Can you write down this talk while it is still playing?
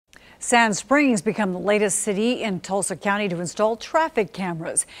Sand Springs become the latest city in Tulsa County to install traffic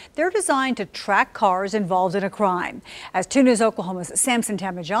cameras. They're designed to track cars involved in a crime. As 2 News Oklahoma's Samson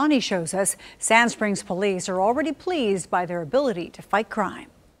Tamijani shows us, Sand Springs police are already pleased by their ability to fight crime.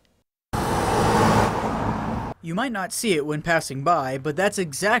 You might not see it when passing by, but that's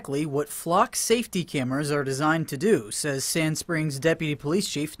exactly what flock safety cameras are designed to do, says Sand Springs Deputy Police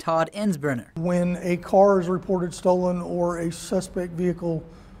Chief Todd Ensbrenner. When a car is reported stolen or a suspect vehicle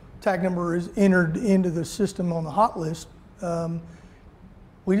tag number is entered into the system on the hot list,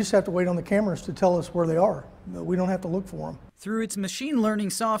 we just have to wait on the cameras to tell us where they are. We don't have to look for them. Through its machine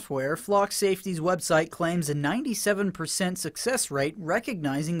learning software, Flock Safety's website claims a 97% success rate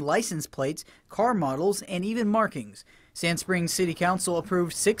recognizing license plates, car models, and even markings. Sand Springs City Council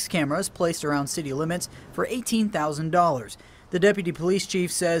approved 6 cameras placed around city limits for $18,000. The deputy police chief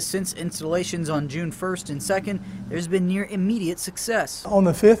says since installations on June 1st and 2nd, there's been near immediate success. On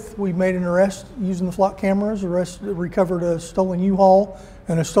the 5th, we made an arrest using the flock cameras, recovered a stolen U-Haul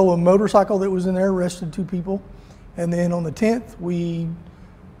and a stolen motorcycle that was in there, arrested 2 people. And then on the 10th, we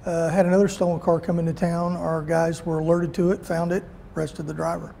had another stolen car come into town. Our guys were alerted to it, found it, arrested the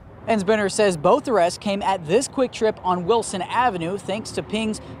driver. Ensbrenner says both arrests came at this quick trip on Wilson Avenue thanks to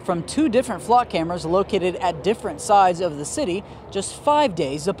pings from 2 different flock cameras located at different sides of the city just 5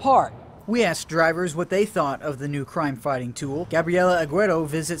 days apart. We asked drivers what they thought of the new crime-fighting tool. Gabriela Aguero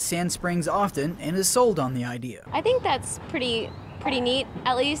visits Sand Springs often and is sold on the idea. I think that's pretty neat.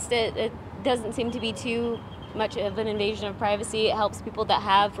 At least it doesn't seem to be too much of an invasion of privacy. It helps people that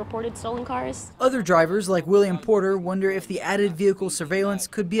have reported stolen cars. Other drivers like William Porter wonder if the added vehicle surveillance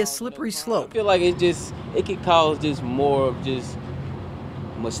could be a slippery slope. I feel like it could cause just more of just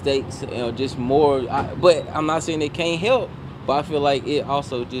mistakes, just more, but I'm not saying it can't help, but I feel like it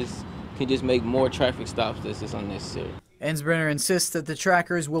also just can just make more traffic stops that's just unnecessary. Ensbrenner insists that the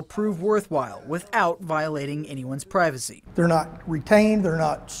trackers will prove worthwhile without violating anyone's privacy. They're not retained, they're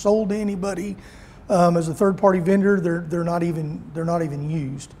not sold to anybody. As a third-party vendor, they're not even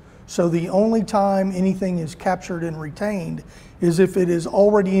used. So the only time anything is captured and retained is if it is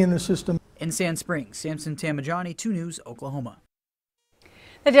already in the system. In Sand Springs, Samson Tamijani, 2 News, Oklahoma.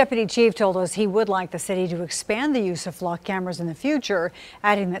 The deputy chief told us he would like the city to expand the use of flock cameras in the future,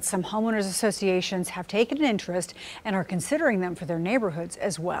 adding that some homeowners associations have taken an interest and are considering them for their neighborhoods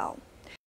as well.